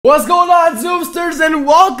What's going on, Zoomsters, and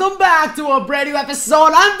welcome back to a brand new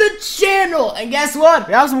episode on the channel. And guess what?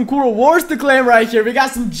 We have some cool rewards to claim right here. We got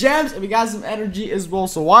some gems and we got some energy as well.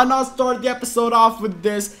 So why not start the episode off with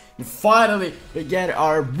this? And finally, we get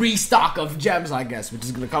our restock of gems, I guess, which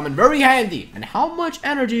is going to come in very handy. And how much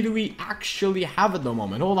energy do we actually have at the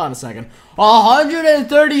moment? Hold on a second.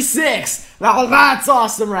 136. Now that's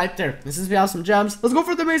awesome right there. And since we have some gems, let's go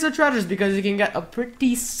for the Mesa treasures because you can get a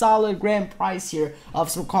pretty solid grand prize here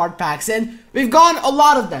of some card packs. And we've got a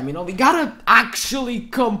lot of them, you know. We gotta actually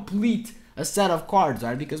complete a set of cards,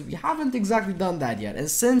 right? Because we haven't exactly done that yet. And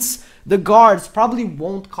since the guards probably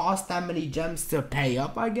won't cost that many gems to pay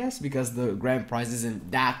up, I guess, because the grand prize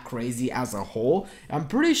isn't that crazy as a whole, I'm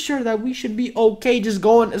pretty sure that we should be okay just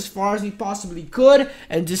going as far as we possibly could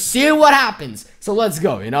and just see what happens. So let's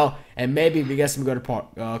go, you know, and maybe we get some good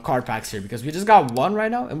card packs here because we just got one right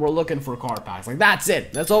now and we're looking for card packs. Like, that's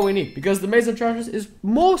it. That's all we need because the Mesa treasures is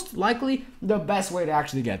most likely the best way to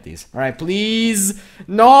actually get these. All right, please.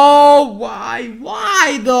 No,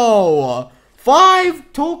 why though?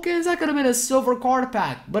 5 tokens? That could have been a silver card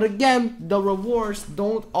pack. But again, the rewards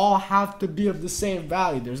don't all have to be of the same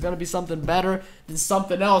value. There's gonna be something better than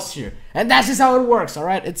something else here, and that's just how it works. All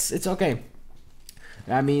right, it's okay.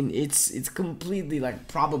 I mean, it's completely like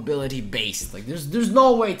probability based. Like there's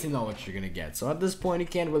no way to know what you're gonna get. So at this point, you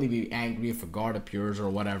can't really be angry if a guard appears or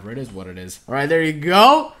whatever. It is what it is. All right, there you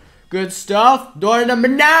go. Good stuff. Door number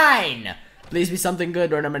 9. Please be something good.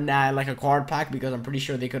 Door number 9, like a card pack, because I'm pretty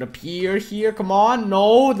sure they could appear here. Come on.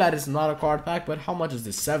 No, that is not a card pack. But how much is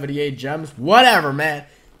this? 78 gems. Whatever, man.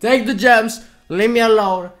 Take the gems. Leave me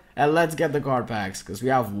alone, and let's get the card packs, because we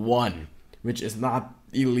have one, which is not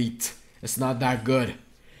elite. It's not that good.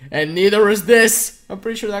 And neither is this. I'm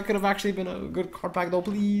pretty sure that could have actually been a good card pack though,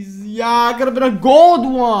 please. Yeah, it could have been a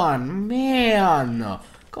gold one. Man.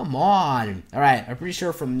 Come on. Alright, I'm pretty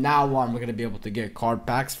sure from now on we're going to be able to get card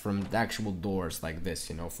packs from the actual doors like this,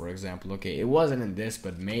 you know, for example. Okay, it wasn't in this,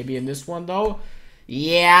 but maybe in this one though.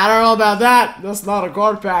 Yeah, I don't know about that. That's not a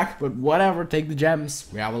card pack, but whatever. Take the gems.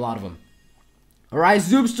 We have a lot of them. Alright,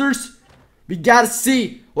 Zoomsters. We got to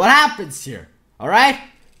see what happens here. Alright?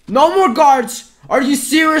 No more guards. Are you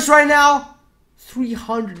serious right now?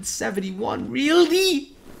 371.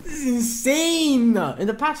 Really? This is insane. In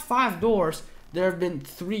the past 5 doors, there have been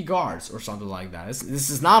 3 guards or something like that. This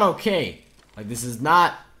is not okay. Like this is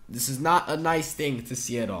not a nice thing to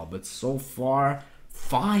see at all. But so far,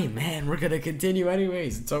 fine, man. We're gonna continue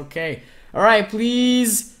anyways. It's okay. All right,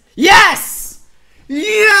 please. Yes,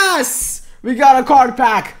 yes. We got a card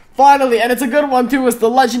pack. Finally, and it's a good one too. It's the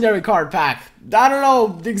legendary card pack. I don't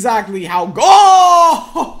know exactly how.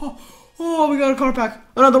 Oh, we got a card pack.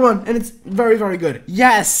 Another one, and it's very, very good.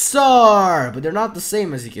 Yes, sir. But they're not the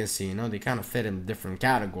same, as you can see. You know, they kind of fit in different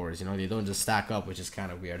categories. You know, they don't just stack up, which is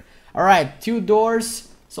kind of weird. All right, 2 doors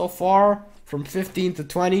so far from 15 to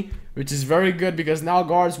 20, which is very good because now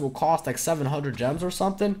guards will cost like 700 gems or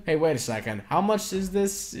something. Hey, wait a second. How much is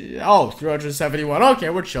this? Oh, 371.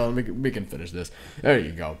 Okay, we're chilling. We can finish this. There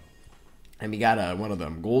you go. And we got one of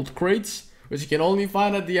them gold crates, which you can only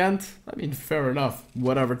find at the end. I mean, fair enough.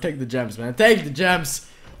 Whatever. Take the gems, man. Take the gems.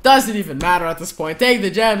 Doesn't even matter at this point. Take the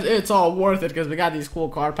gems. It's all worth it because we got these cool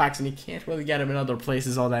card packs and you can't really get them in other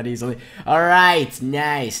places all that easily. Alright,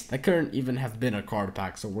 nice. That couldn't even have been a card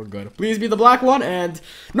pack, so we're good. Please be the black one. And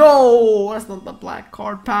no, that's not the black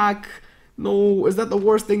card pack. No, is that the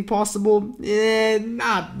worst thing possible?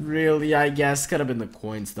 Not really, I guess. Could have been the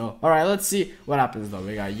coins, though. Alright, let's see what happens, though.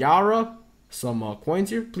 We got Yara. Some coins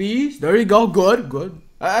here, please. There you go. Good, good.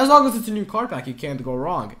 As long as it's a new card pack, you can't go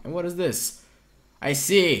wrong. And what is this? I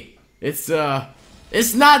see. It's not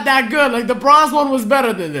that good. Like, the bronze one was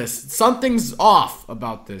better than this. Something's off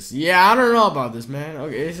about this. Yeah, I don't know about this, man.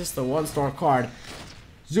 Okay, it's just a 1-star card.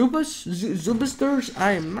 Zoobasters,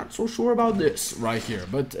 I am not so sure about this right here.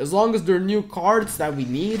 But as long as they're new cards that we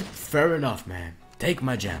need, fair enough, man. Take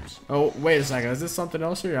my gems. Oh, wait a second. Is this something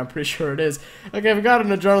else here? I'm pretty sure it is. Okay, we got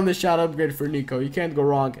an adrenaline shot upgrade for Nico. You can't go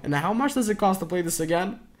wrong. And how much does it cost to play this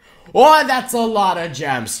again? Oh, that's a lot of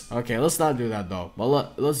gems. Okay, let's not do that, though.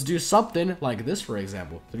 But let's do something like this, for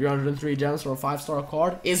example. 303 gems for a 5-star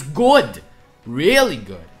card is good. Really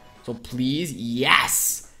good. So please,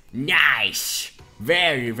 yes. Nice.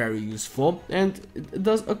 Very, very useful. And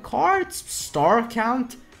does a card's star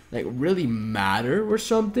count like really matter or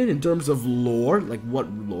something in terms of lore, like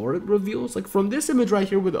what lore it reveals? Like from this image right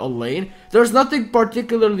here with Elaine, there's nothing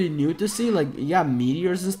particularly new to see. Like, yeah,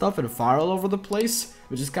 meteors and stuff and fire all over the place,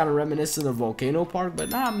 which is kind of reminiscent of Volcano Park, but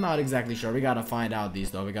nah, I'm not exactly sure. We gotta find out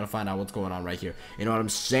these though. We gotta find out what's going on right here. You know what I'm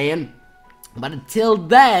saying? But until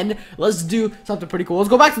then, let's do something pretty cool. Let's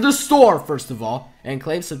go back to the store, first of all, and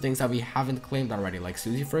claim some things that we haven't claimed already, like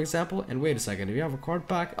Susie, for example. And wait a second, do we have a card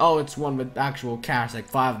pack? Oh, it's one with actual cash,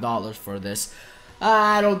 like $5 for this.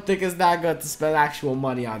 I don't think it's that good to spend actual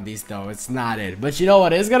money on these, though. It's not it. But you know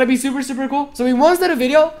what is gonna be super, super cool? So we once did a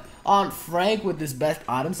video on Frank with his best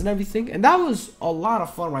items and everything, and that was a lot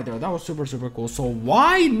of fun right there. That was super, super cool. So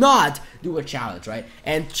why not do a challenge, right,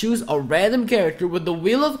 and choose a random character with the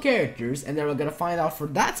wheel of characters, and then we're gonna find out for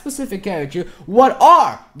that specific character what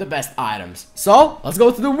are the best items. So let's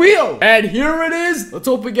go to the wheel, and here it is. Let's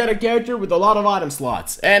hope we get a character with a lot of item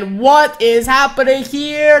slots. And what is happening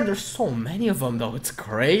here? There's so many of them, though. It's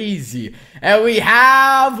crazy. And we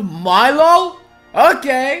have Milo.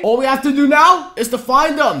 Okay, all we have to do now is to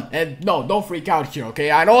find them. And no, don't freak out here,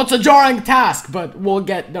 okay? I know it's a jarring task, but we'll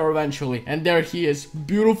get there eventually. And there he is,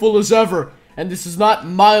 beautiful as ever. And this is not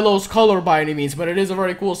Milo's color by any means, but it is a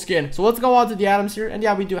very cool skin. So let's go on to the items here. And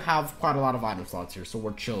yeah, we do have quite a lot of item slots here, so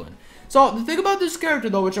we're chilling. So the thing about this character,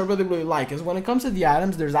 though, which I really, really like, is when it comes to the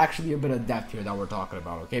items, there's actually a bit of depth here that we're talking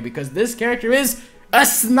about, okay? Because this character is a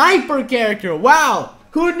sniper character. Wow!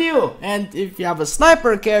 Who knew? And if you have a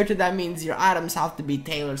sniper character, that means your items have to be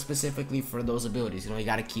tailored specifically for those abilities. You know, you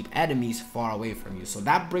gotta keep enemies far away from you. So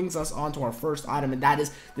that brings us on to our first item, and that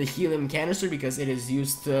is the helium canister, because it is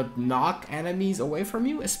used to knock enemies away from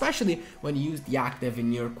you, especially when you use the active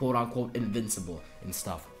and you're quote-unquote invincible and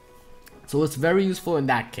stuff. So it's very useful in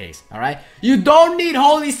that case, alright? You don't need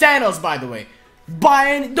holy sandals, by the way.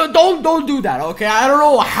 Don't do that, okay? I don't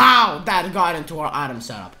know how that got into our item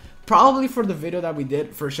setup. Probably for the video that we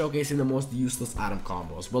did for showcasing the most useless item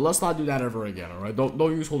combos, but let's not do that ever again. All right, don't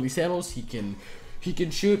use holy sandals. He can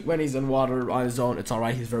shoot when he's in water on his own. It's all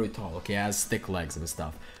right. He's very tall. Okay, has thick legs and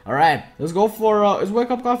stuff. All right, let's go for is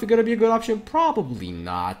wake up coffee gonna be a good option? Probably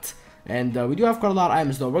not. And we do have quite a lot of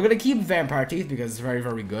items, though. We're gonna keep vampire teeth because it's very,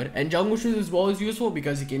 very good, and jungle shoes as well is useful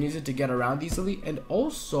because you can use it to get around easily, and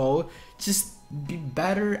also just be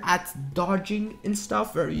better at dodging and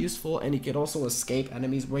stuff. Very useful. And you can also escape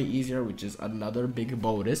enemies way easier, which is another big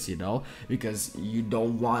bonus, you know, because you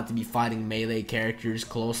don't want to be fighting melee characters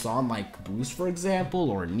close on, like Boost, for example,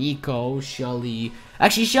 or Nico, Shelly.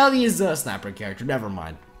 Actually, Shelly is a sniper character, never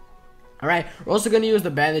mind. Alright, we're also going to use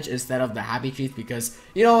the bandage instead of the happy treats because,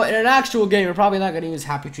 you know, in an actual game, you're probably not going to use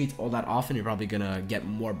happy treats all that often. You're probably going to get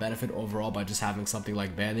more benefit overall by just having something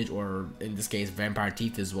like bandage, or in this case, vampire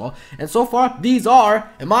teeth as well. And so far, these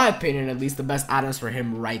are, in my opinion, at least the best items for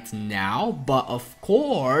him right now. But of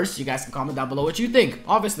course, you guys can comment down below what you think,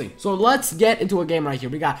 obviously. So let's get into a game right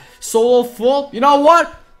here. We got solo full. You know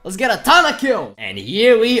what? Let's get a ton of kills. And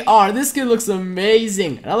here we are. This skin looks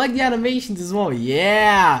amazing. And I like the animations as well.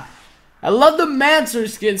 Yeah. I love the Mancer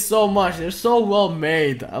skins so much. They're so well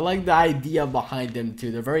made. I like the idea behind them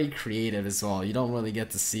too. They're very creative as well. You don't really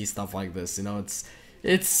get to see stuff like this, you know.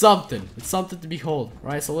 It's something. It's something to behold,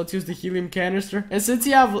 right? So let's use the helium canister. And since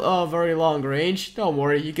you have a very long range, don't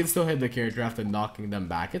worry, you can still hit the character after knocking them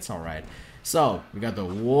back. It's alright. So, we got the...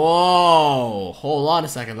 Whoa! Hold on a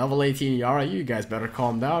second. Level 18 Yara. You guys better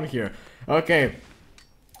calm down here. Okay.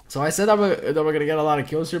 So I said that we're gonna get a lot of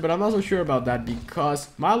kills here, but I'm not so sure about that because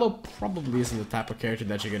Milo probably isn't the type of character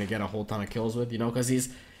that you're gonna get a whole ton of kills with, you know, because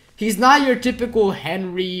he's not your typical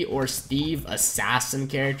Henry or Steve assassin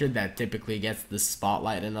character that typically gets the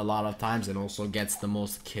spotlight in a lot of times and also gets the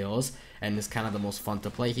most kills and is kind of the most fun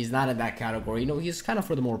to play. He's not in that category, you know. He's kind of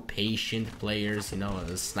for the more patient players, you know,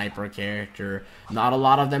 a sniper character. Not a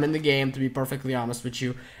lot of them in the game, to be perfectly honest with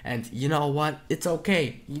you. And you know what? It's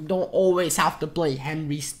okay. You don't always have to play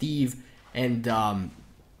Henry, Steve, and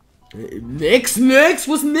Nix.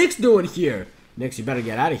 What's Nix doing here? Nix, you better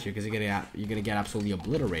get out of here because you're gonna get absolutely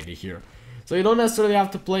obliterated here. So you don't necessarily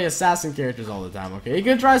have to play assassin characters all the time, okay? You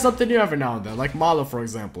can try something new every now and then, like Milo, for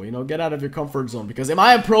example. You know, get out of your comfort zone. Because am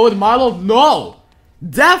I a pro with Milo? No!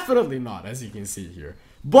 Definitely not, as you can see here.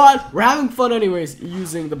 But we're having fun anyways,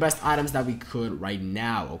 using the best items that we could right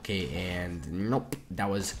now, okay? And nope, that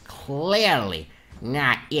was clearly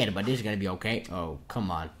not it, but this is gonna be okay. Oh,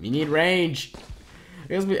 come on. We need range.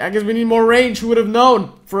 I guess we need more range. Who would have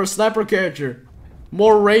known for a sniper character?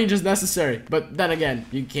 More range is necessary. But then again,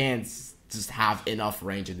 you can't just have enough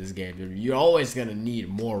range in this game. You're always gonna need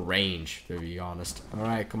more range, to be honest.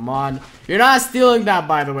 Alright, come on. You're not stealing that,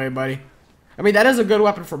 by the way, buddy. I mean, that is a good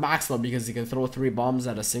weapon for max level because you can throw 3 bombs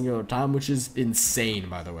at a singular time, which is insane,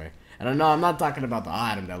 by the way. And I know I'm not talking about the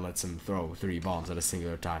item that lets him throw 3 bombs at a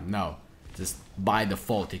singular time. No. Just by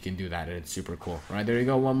default, he can do that, and it's super cool. Alright, there you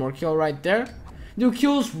go. One more kill right there. Do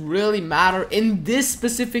kills really matter? In this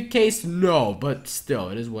specific case, no. But still,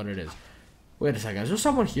 it is what it is. Wait a second. Is there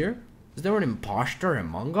someone here? Is there an imposter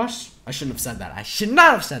among us? I shouldn't have said that. I should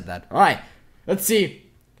not have said that. Alright, let's see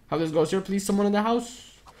how this goes here. Please, someone in the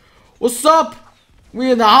house. What's up?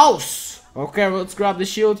 We in the house. Okay, well, let's grab the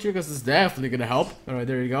shield here because it's definitely gonna help. Alright,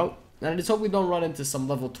 there you go. And let's hope we don't run into some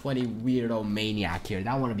level 20 weirdo maniac here.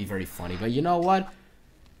 That would be very funny. But you know what?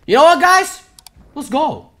 You know what, guys? Let's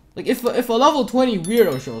go. Like, if a level 20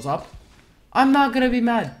 weirdo shows up, I'm not gonna be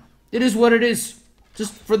mad. It is what it is.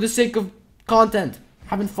 Just for the sake of content.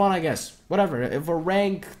 Having fun, I guess. Whatever. If we're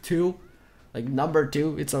rank 2, like number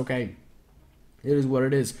 2, it's okay. It is what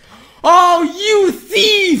it is. Oh, you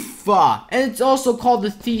thief! And it's also called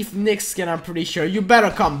the Thief Nyx skin, I'm pretty sure. You better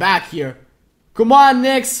come back here. Come on,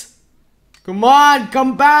 Nyx. Come on,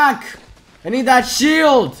 come back. I need that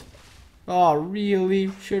shield. Oh,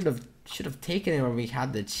 really? Should have taken it when we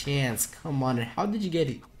had the chance. Come on. And how did you get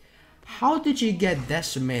it? How did you get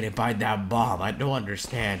decimated by that bomb? I don't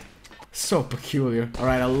understand. So peculiar.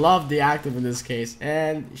 Alright, I love the active in this case.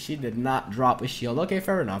 And she did not drop a shield. Okay,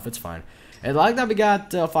 fair enough. It's fine. And like that, we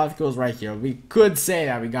got 5 kills right here. We could say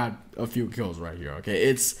that we got a few kills right here. Okay,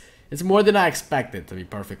 it's more than I expected, to be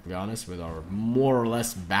perfectly honest, with our more or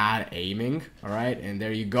less bad aiming. Alright, and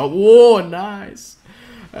there you go. Whoa, nice.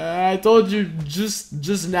 I told you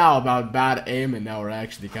just now about bad aim, and now we're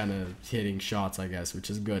actually kind of hitting shots, I guess, which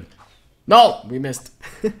is good. No, we missed.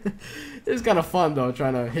 It's kind of fun though,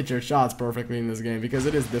 trying to hit your shots perfectly in this game, because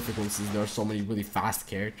it is difficult since there are so many really fast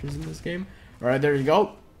characters in this game. Alright, there you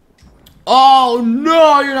go. Oh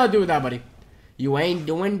no, you're not doing that, buddy. You ain't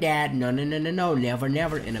doing that. No, no, no, no, no. Never,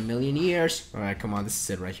 never in a million years. Alright, come on, this is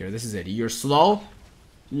it right here. This is it. You're slow.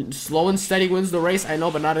 Slow and steady wins the race, I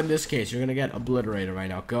know, but not in this case. You're gonna get obliterated right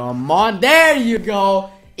now. Come on, there you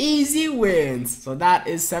go. Easy wins. So that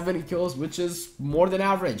is 7 kills, which is more than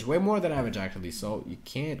average. Way more than average, actually. So you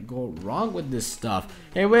can't go wrong with this stuff.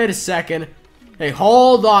 Hey, wait a second. Hey,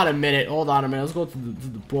 hold on a minute. Hold on a minute. Let's go to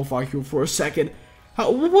the profile here for a second.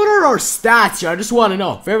 What are our stats here? I just want to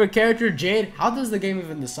know. Favorite character, Jade. How does the game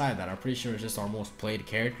even decide that? I'm pretty sure it's just our most played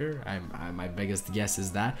character. My biggest guess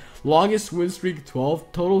is that. Longest win streak,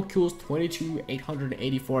 12. Total kills,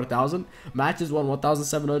 22,884,000. Matches won,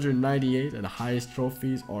 1,798. And the highest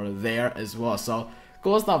trophies are there as well. So,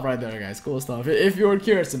 cool stuff right there, guys. Cool stuff. If you were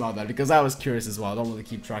curious about that, because I was curious as well. I don't really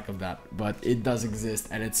keep track of that. But it does exist,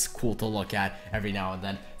 and it's cool to look at every now and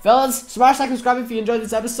then. Fellas, smash like and subscribe if you enjoyed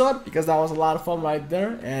this episode, because that was a lot of fun right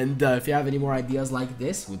there. And if you have any more ideas like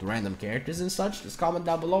this with random characters and such, just comment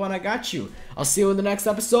down below and I got you. I'll see you in the next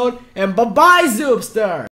episode, and bye-bye, Zoobster!